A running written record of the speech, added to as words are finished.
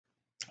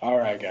All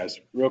right, guys,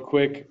 real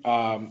quick.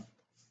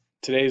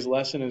 Today's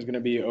lesson is going to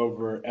be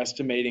over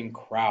estimating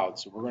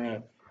crowds. So we're going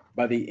to,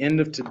 by the end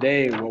of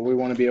today, what we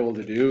want to be able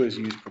to do is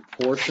use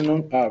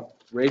proportional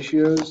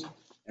ratios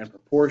and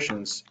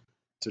proportions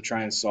to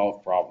try and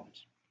solve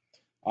problems.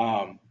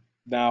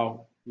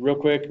 Now, real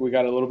quick, we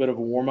got a little bit of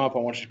a warm-up. I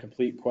want you to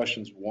complete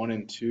questions 1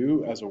 and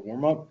 2 as a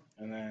warm-up,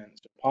 and then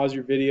pause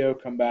your video,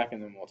 come back,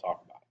 and then we'll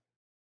talk about it.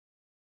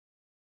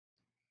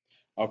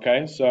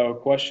 Okay, so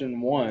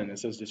question 1, it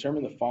says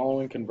determine the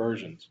following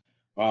conversions.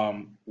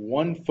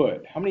 1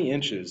 foot, how many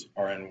inches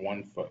are in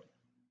 1 foot?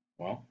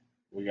 Well,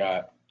 we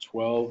got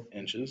 12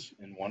 inches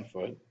in 1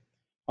 foot.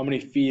 How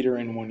many feet are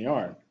in 1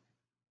 yard?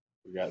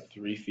 We got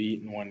 3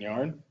 feet in 1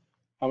 yard.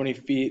 How many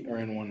feet are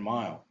in 1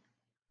 mile?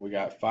 We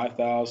got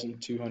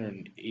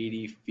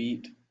 5,280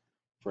 feet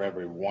for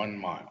every 1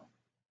 mile.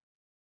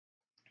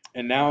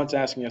 And now it's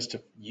asking us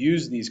to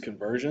use these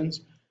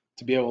conversions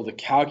to be able to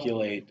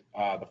calculate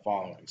the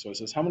following. So it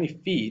says how many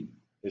feet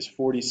is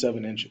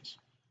 47 inches?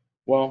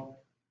 Well,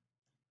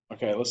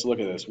 okay, let's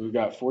look at this. We've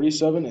got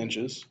 47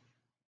 inches,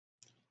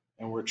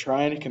 and we're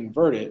trying to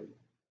convert it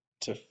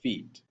to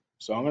feet.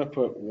 So I'm going to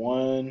put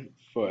 1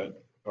 foot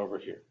over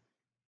here.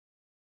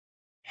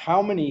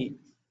 How many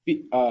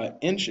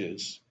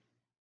inches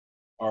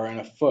are in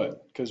a foot?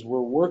 Because we're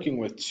working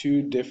with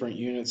 2 different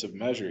units of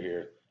measure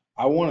here.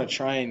 I want to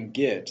try and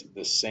get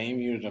the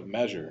same unit of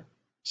measure,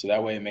 so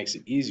that way it makes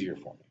it easier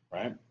for me,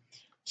 right?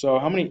 So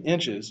how many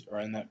inches are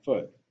in that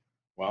foot?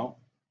 Well,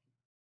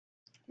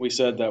 we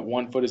said that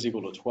 1 foot is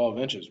equal to 12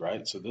 inches,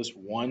 right? So this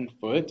 1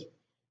 foot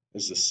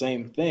is the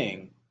same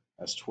thing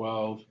as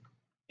 12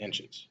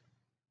 inches.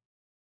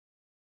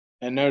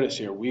 And notice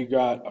here, we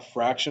got a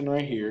fraction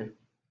right here,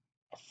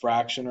 a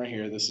fraction right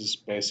here. This is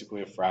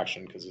basically a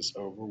fraction because it's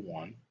over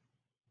 1.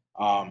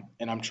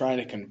 And I'm trying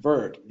to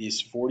convert these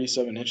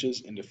 47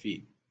 inches into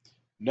feet.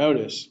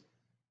 Notice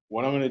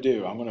what I'm going to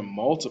do. I'm going to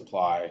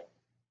multiply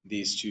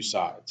these 2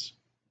 sides,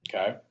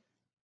 okay?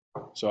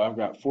 So I've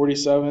got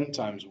 47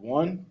 times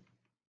 1,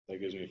 that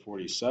gives me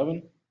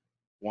 47.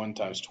 1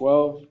 times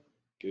 12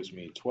 gives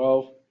me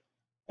 12.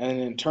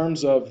 And in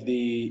terms of the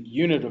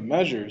unit of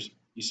measures,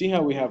 you see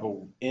how we have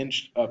an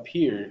inch up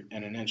here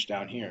and an inch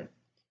down here.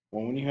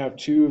 Well, when you have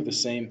 2 of the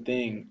same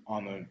thing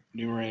on the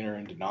numerator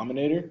and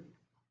denominator,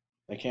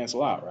 they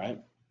cancel out,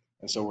 right?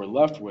 And so we're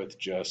left with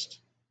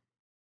just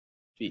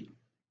feet.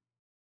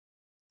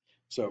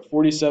 So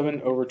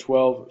 47 over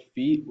 12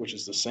 feet, which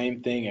is the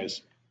same thing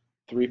as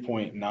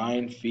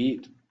 3.9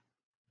 feet,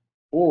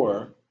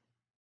 or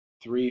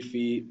 3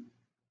 feet,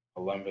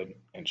 11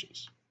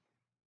 inches.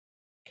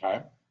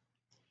 Okay.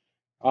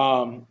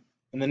 And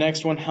the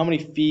next one, how many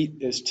feet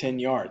is 10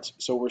 yards?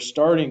 So we're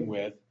starting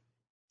with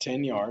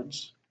 10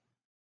 yards.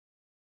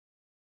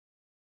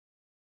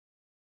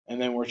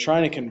 And then we're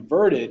trying to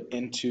convert it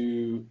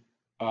into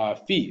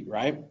feet,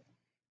 right?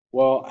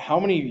 Well, how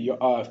many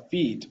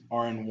feet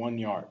are in 1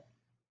 yard?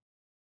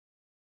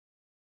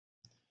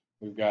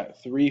 We've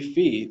got 3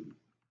 feet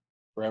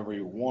for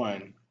every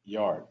 1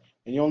 yard.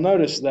 And you'll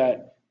notice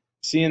that,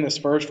 see in this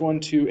first one,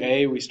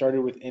 2A, we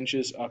started with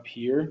inches up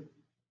here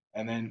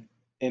and then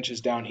inches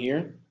down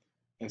here.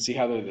 And see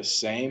how they're the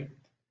same?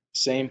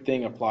 Same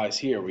thing applies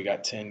here. We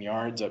got 10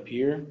 yards up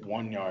here,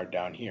 1 yard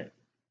down here.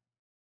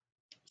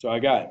 So I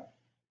got,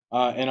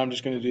 and I'm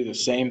just going to do the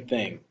same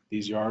thing.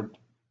 These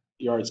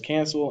yards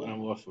cancel, and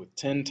I'm left with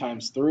 10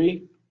 times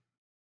 3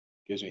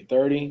 gives me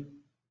 30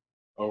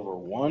 over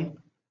 1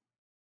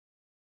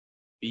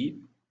 feet.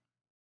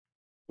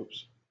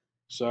 Oops.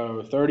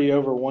 So 30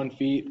 over 1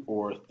 feet,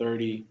 or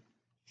 30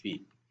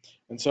 feet.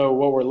 And so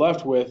what we're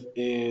left with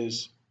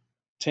is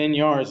 10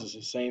 yards is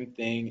the same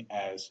thing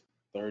as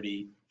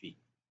 30 feet.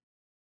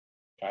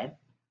 Okay?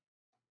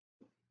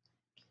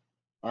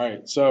 All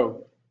right,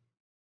 so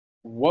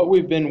what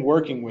we've been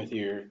working with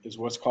here is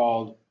what's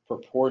called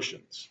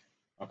proportions.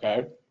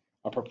 Okay?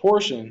 A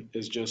proportion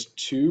is just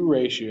 2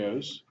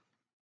 ratios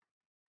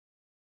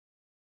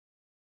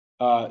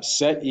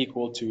set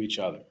equal to each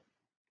other.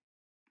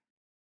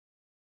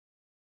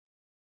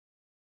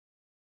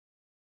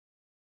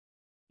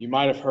 You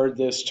might have heard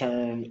this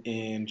term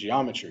in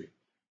geometry,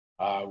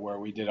 where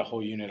we did a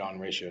whole unit on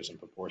ratios and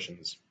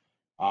proportions.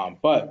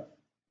 But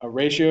a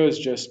ratio is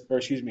just, or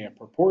excuse me, a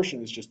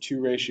proportion is just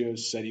 2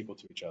 ratios set equal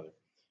to each other.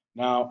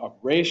 Now, a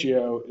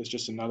ratio is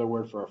just another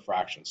word for a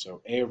fraction.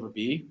 So A over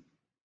B.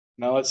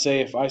 Now, let's say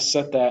if I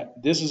set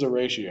that, this is a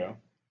ratio.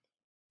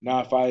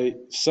 Now, if I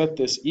set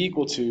this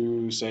equal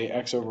to, say,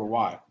 X over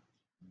Y,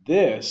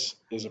 this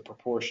is a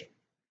proportion.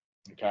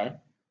 Okay?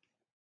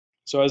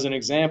 So as an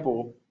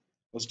example,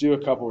 let's do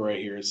a couple right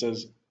here. It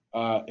says,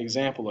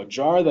 example, a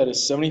jar that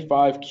is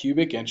 75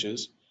 cubic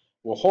inches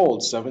will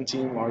hold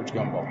 17 large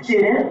gumballs.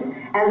 Students,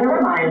 as a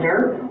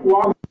reminder,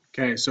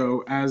 Okay,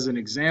 so as an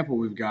example,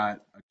 we've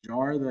got a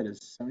jar that is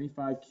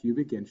 75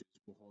 cubic inches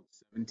will hold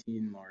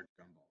 17 large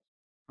gumballs.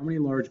 How many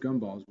large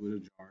gumballs would a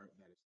jar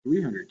that is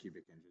 300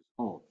 cubic inches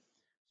hold?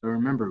 So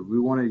remember, we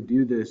want to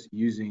do this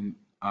using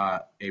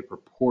a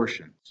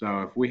proportion.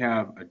 So if we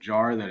have a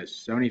jar that is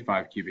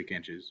 75 cubic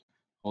inches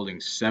holding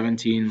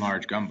 17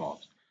 large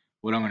gumballs,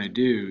 what I'm going to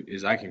do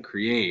is I can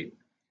create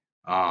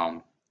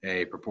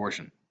a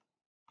proportion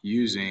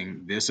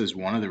using this as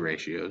one of the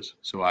ratios.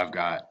 So I've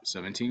got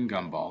 17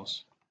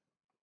 gumballs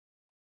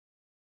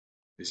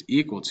is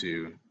equal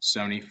to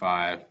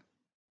 75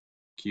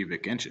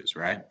 cubic inches,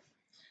 right?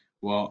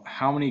 Well,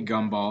 how many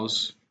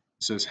gumballs?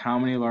 It says how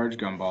many large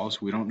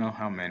gumballs, we don't know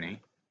how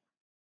many,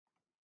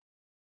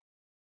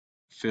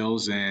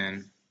 fills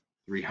in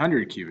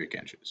 300 cubic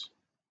inches.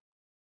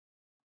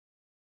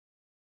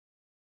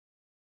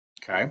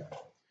 Okay,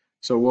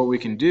 so what we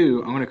can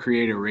do, I'm going to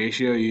create a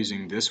ratio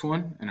using this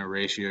one and a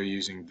ratio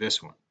using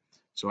this one.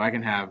 So I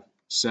can have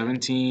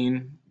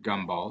 17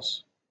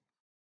 gumballs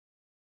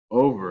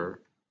over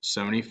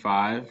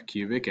 75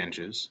 cubic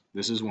inches,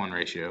 this is one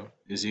ratio,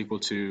 is equal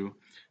to,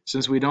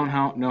 since we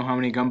don't know how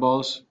many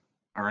gumballs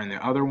are in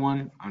the other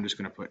one, I'm just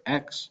going to put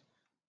X.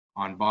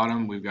 On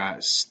bottom, we've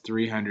got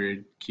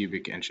 300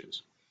 cubic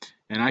inches.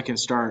 And I can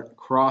start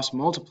cross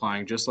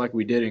multiplying just like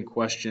we did in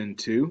question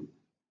 2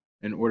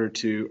 in order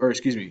to, or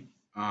excuse me,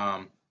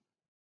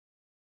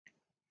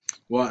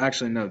 well,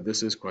 actually, no,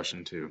 this is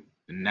question 2,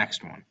 the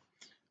next one.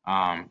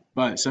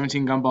 But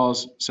 17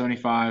 gumballs,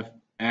 75,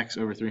 X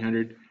over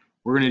 300,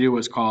 we're going to do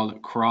what's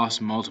called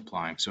cross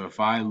multiplying. So if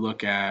I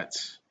look at,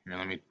 here,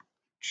 let me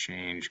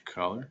change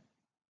color.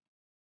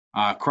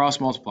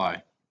 Cross multiply,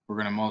 we're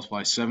going to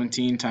multiply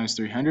 17 times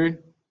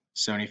 300,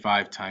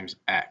 75 times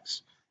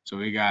X. So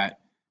we got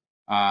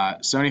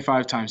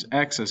 75 times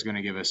X, that's going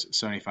to give us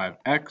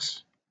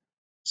 75X.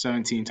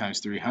 17 times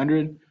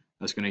 300,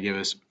 that's going to give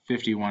us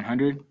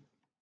 5100.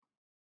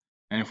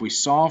 And if we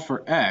solve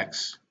for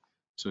X,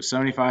 so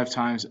 75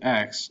 times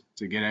X,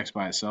 to get X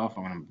by itself,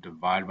 I'm going to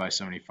divide by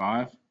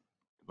 75,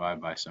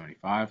 divide by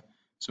 75.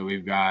 So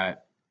we've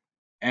got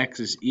X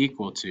is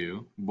equal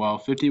to, well,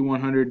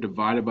 5100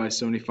 divided by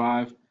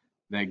 75,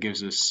 that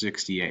gives us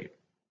 68.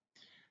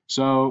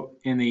 So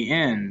in the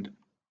end,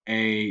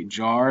 a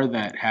jar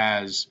that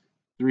has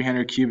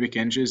 300 cubic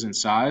inches in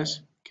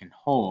size can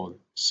hold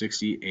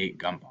 68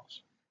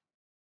 gumballs.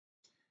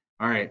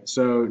 All right,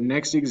 so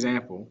next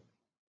example.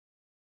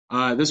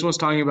 This one's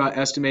talking about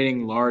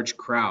estimating large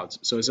crowds.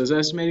 So it says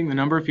estimating the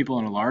number of people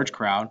in a large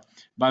crowd.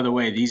 By the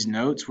way, these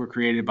notes were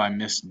created by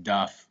Miss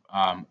Duff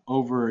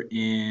over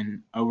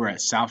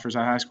at South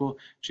Forsyth High School.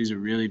 She's a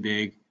really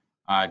big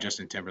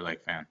Justin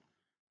Timberlake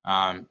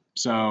fan.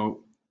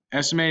 So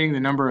estimating the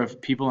number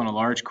of people in a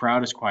large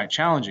crowd is quite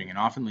challenging and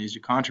often leads to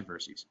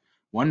controversies.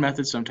 One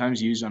method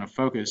sometimes used is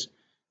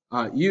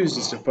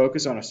to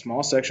focus on a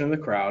small section of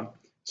the crowd,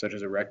 such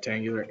as a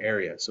rectangular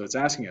area. So it's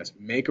asking us,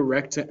 make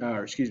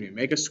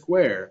a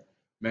square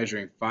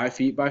measuring 5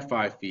 feet by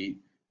 5 feet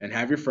and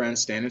have your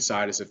friends stand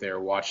inside as if they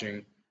are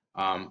watching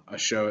a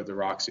show at the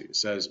Roxy. It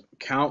says,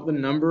 count the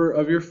number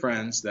of your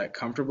friends that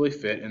comfortably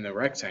fit in the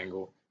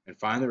rectangle and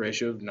find the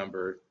ratio of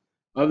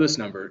this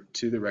number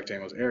to the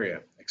rectangle's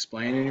area.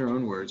 Explain in your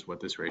own words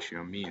what this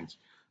ratio means.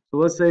 So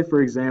let's say,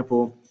 for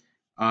example,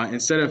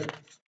 instead of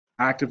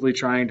actively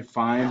trying to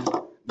find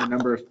the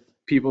number of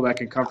people that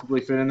can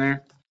comfortably fit in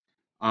there,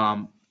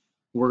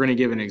 we're going to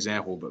give an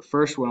example. But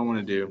first, what I want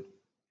to do,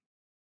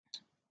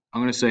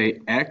 I'm going to say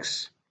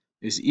X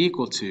is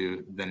equal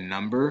to the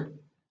number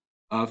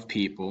of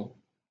people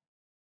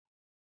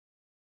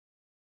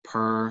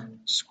per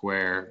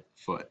square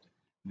foot.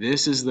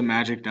 This is the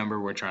magic number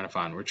we're trying to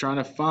find. We're trying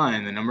to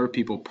find the number of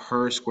people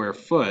per square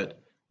foot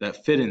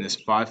that fit in this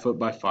 5 foot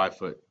by 5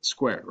 foot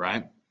square,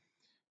 right?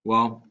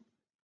 Well,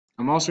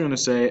 I'm also going to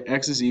say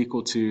X is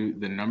equal to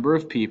the number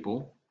of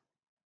people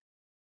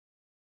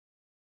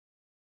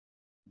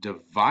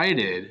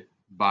divided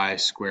by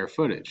square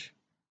footage.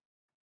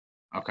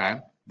 Okay,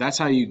 that's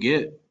how you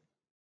get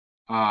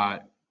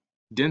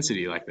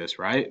density like this,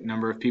 right?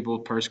 Number of people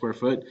per square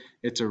foot.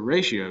 It's a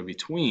ratio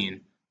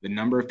between the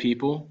number of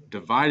people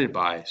divided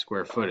by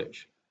square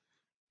footage.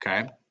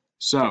 Okay,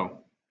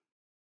 so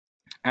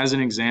as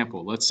an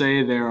example, let's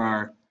say there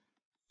are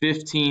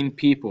 15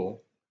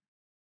 people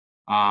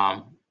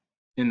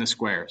in the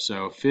square.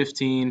 So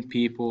 15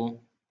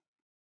 people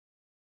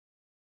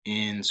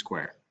in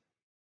square.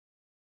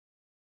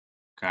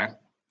 Okay,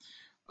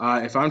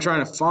 if I'm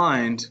trying to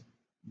find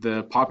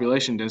the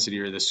population density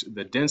or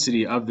the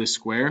density of this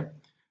square,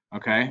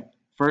 okay,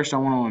 first I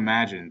want to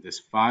imagine this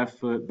 5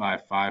 foot by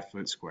 5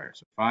 foot square,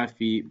 so 5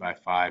 feet by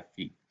 5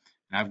 feet,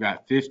 and I've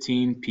got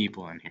 15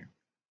 people in here.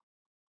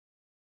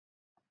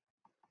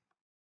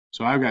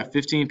 So I've got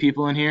 15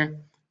 people in here.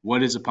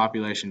 What is the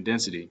population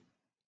density?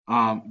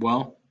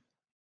 Well,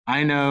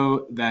 I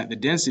know that the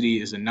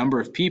density is the number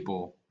of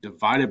people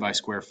divided by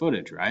square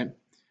footage, right?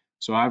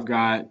 So I've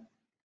got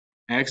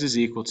X is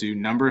equal to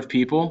number of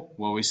people,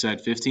 well, we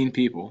said 15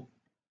 people,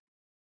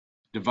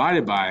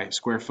 divided by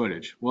square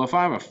footage. Well, if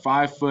I have a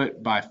 5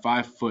 foot by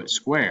 5 foot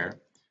square,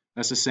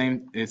 that's the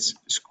same, its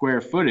square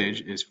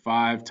footage is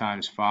 5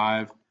 times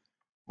 5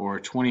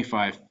 or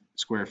 25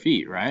 square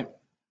feet, right?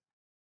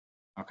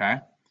 Okay,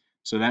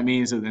 so that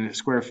means that the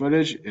square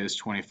footage is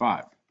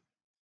 25.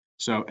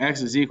 So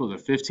X is equal to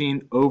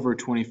 15 over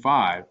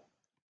 25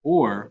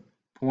 or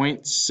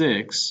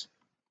 0.6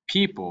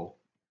 people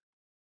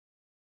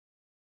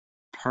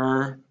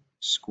per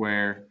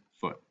square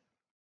foot.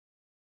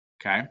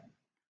 Okay?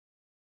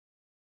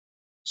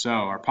 So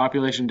our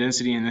population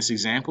density in this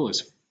example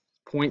is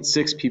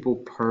 0.6 people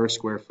per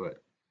square foot.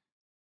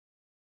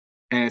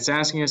 And it's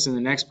asking us in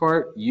the next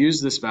part,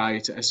 use this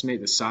value to estimate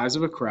the size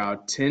of a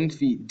crowd 10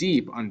 feet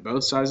deep on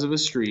both sides of a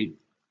street,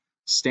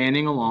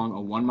 standing along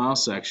a 1 mile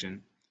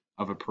section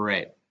of a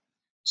parade.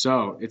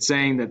 So it's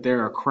saying that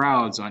there are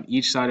crowds on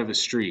each side of a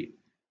street,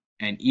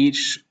 and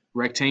each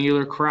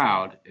rectangular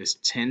crowd is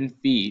 10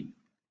 feet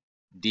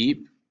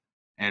deep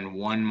and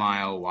 1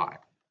 mile wide.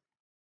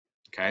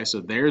 Okay,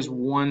 so there's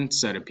one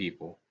set of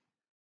people.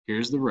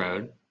 Here's the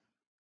road.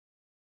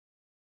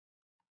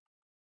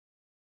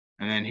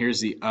 And then here's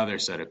the other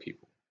set of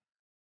people.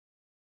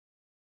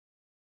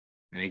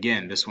 And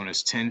again, this one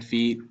is 10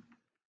 feet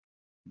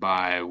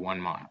by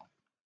 1 mile.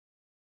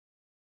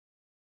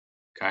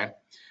 Okay,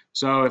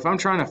 so if I'm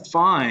trying to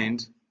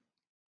find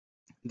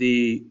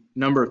the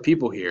number of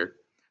people here,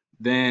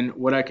 then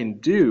what I can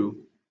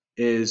do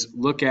is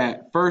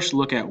first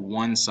look at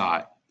one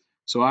side.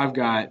 So I've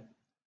got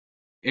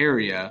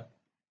area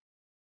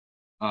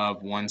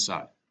of one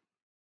side.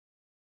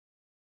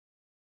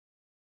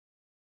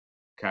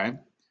 Okay,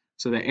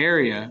 so the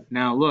area,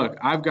 now look,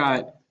 I've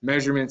got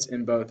measurements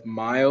in both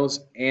miles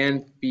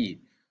and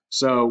feet.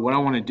 So what I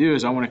want to do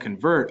is I want to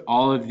convert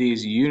all of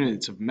these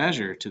units of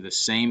measure to the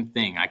same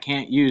thing. I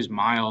can't use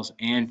miles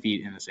and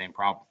feet in the same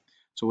problem.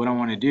 So what I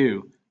want to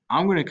do,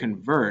 I'm going to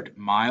convert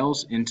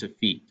miles into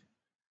feet.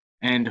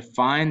 And to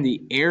find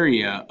the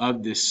area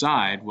of this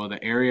side, well,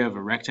 the area of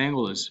a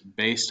rectangle is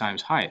base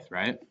times height,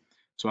 right?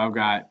 So I've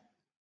got,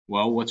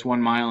 well, what's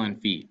 1 mile in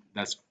feet?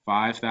 That's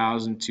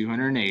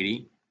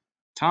 5,280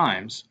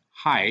 times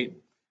height,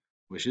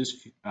 which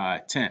is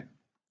 10.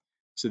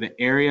 So the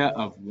area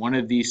of one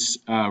of these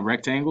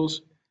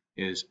rectangles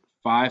is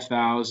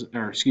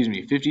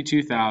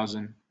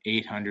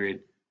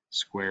 52,800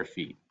 square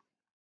feet.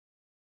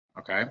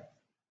 Okay.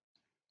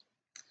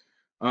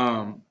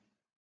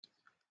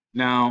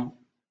 Now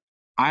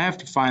I have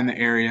to find the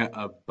area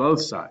of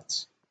both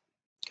sides,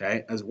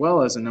 okay, as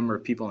well as the number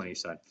of people on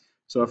each side.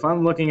 So if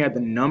I'm looking at the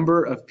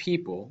number of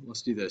people,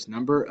 let's do this,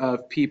 number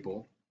of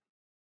people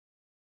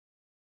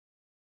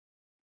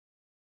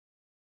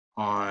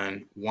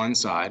on one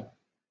side.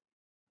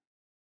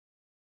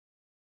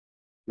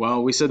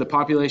 Well, we said the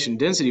population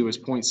density was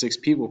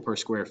 0.6 people per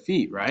square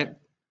feet, right?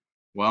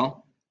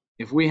 Well,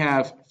 if we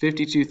have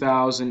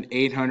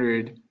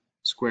 52,800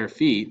 square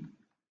feet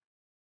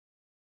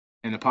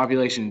and the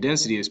population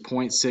density is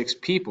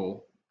 0.6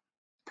 people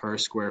per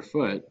square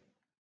foot,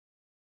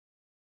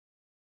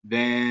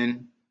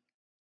 then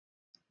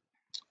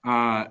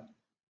what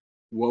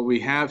we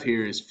have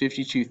here is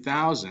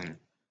 52,000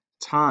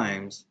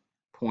 times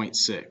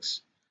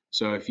 0.6.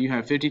 So if you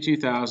have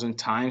 52,000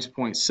 times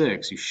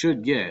 0.6, you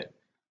should get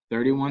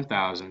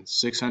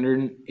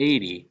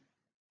 31,680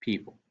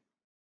 people.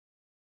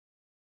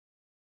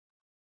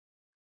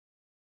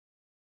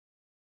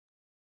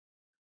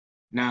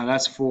 Now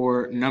that's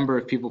for number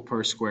of people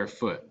per square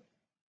foot,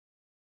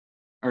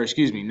 or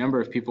excuse me, number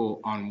of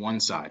people on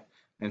one side.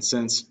 And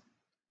since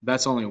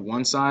that's only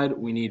one side,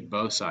 we need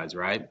both sides,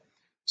 right?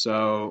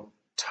 So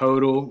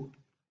total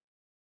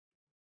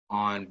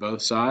on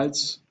both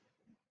sides,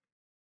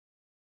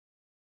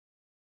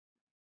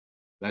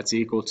 that's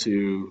equal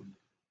to,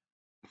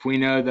 if we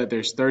know that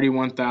there's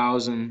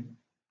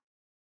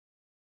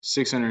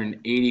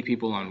 31,680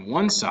 people on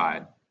one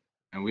side,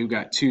 and we've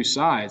got two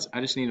sides,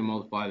 I just need to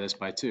multiply this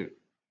by 2.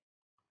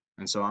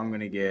 And so I'm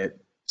going to get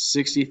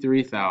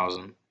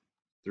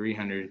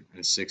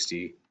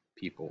 63,360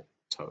 people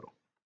total.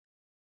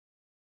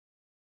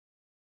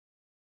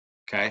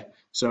 Okay,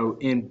 so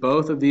in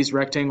both of these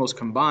rectangles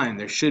combined,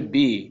 there should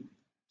be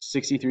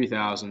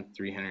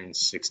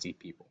 63,360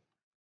 people.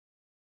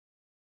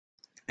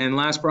 And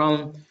last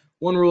problem,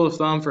 one rule of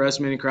thumb for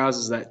estimating crowds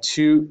is that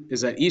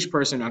each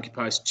person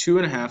occupies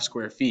 2.5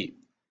 square feet.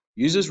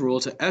 Use this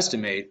rule to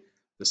estimate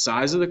the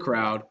size of the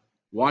crowd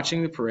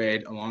watching the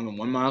parade along the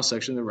 1 mile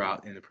section of the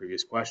route in the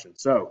previous question.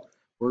 So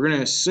we're going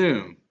to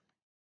assume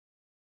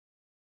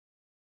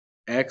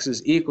X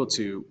is equal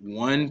to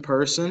 1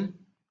 person.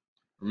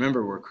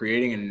 Remember, we're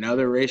creating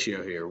another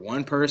ratio here.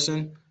 1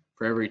 person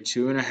for every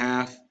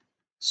 2.5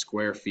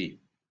 square feet.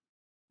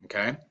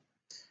 Okay?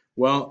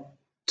 Well,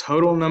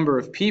 total number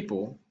of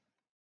people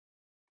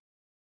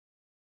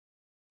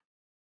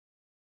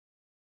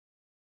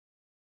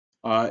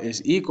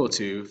is equal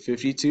to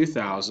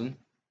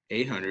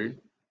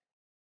 52,800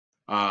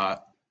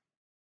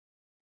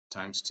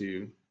 times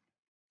 2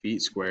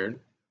 feet squared.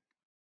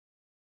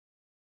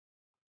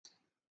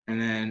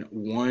 And then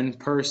 1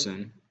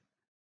 person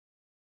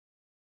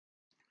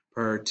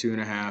per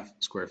 2.5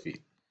 square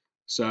feet.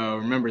 So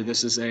remember,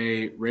 this is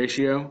a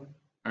ratio,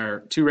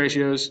 or 2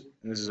 ratios,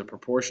 and this is a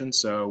proportion.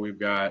 So we've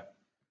got,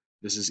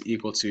 this is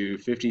equal to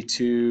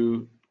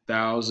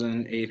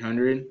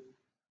 52,800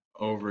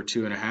 over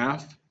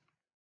 2.5,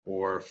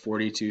 or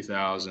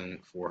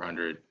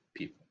 42,400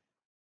 people.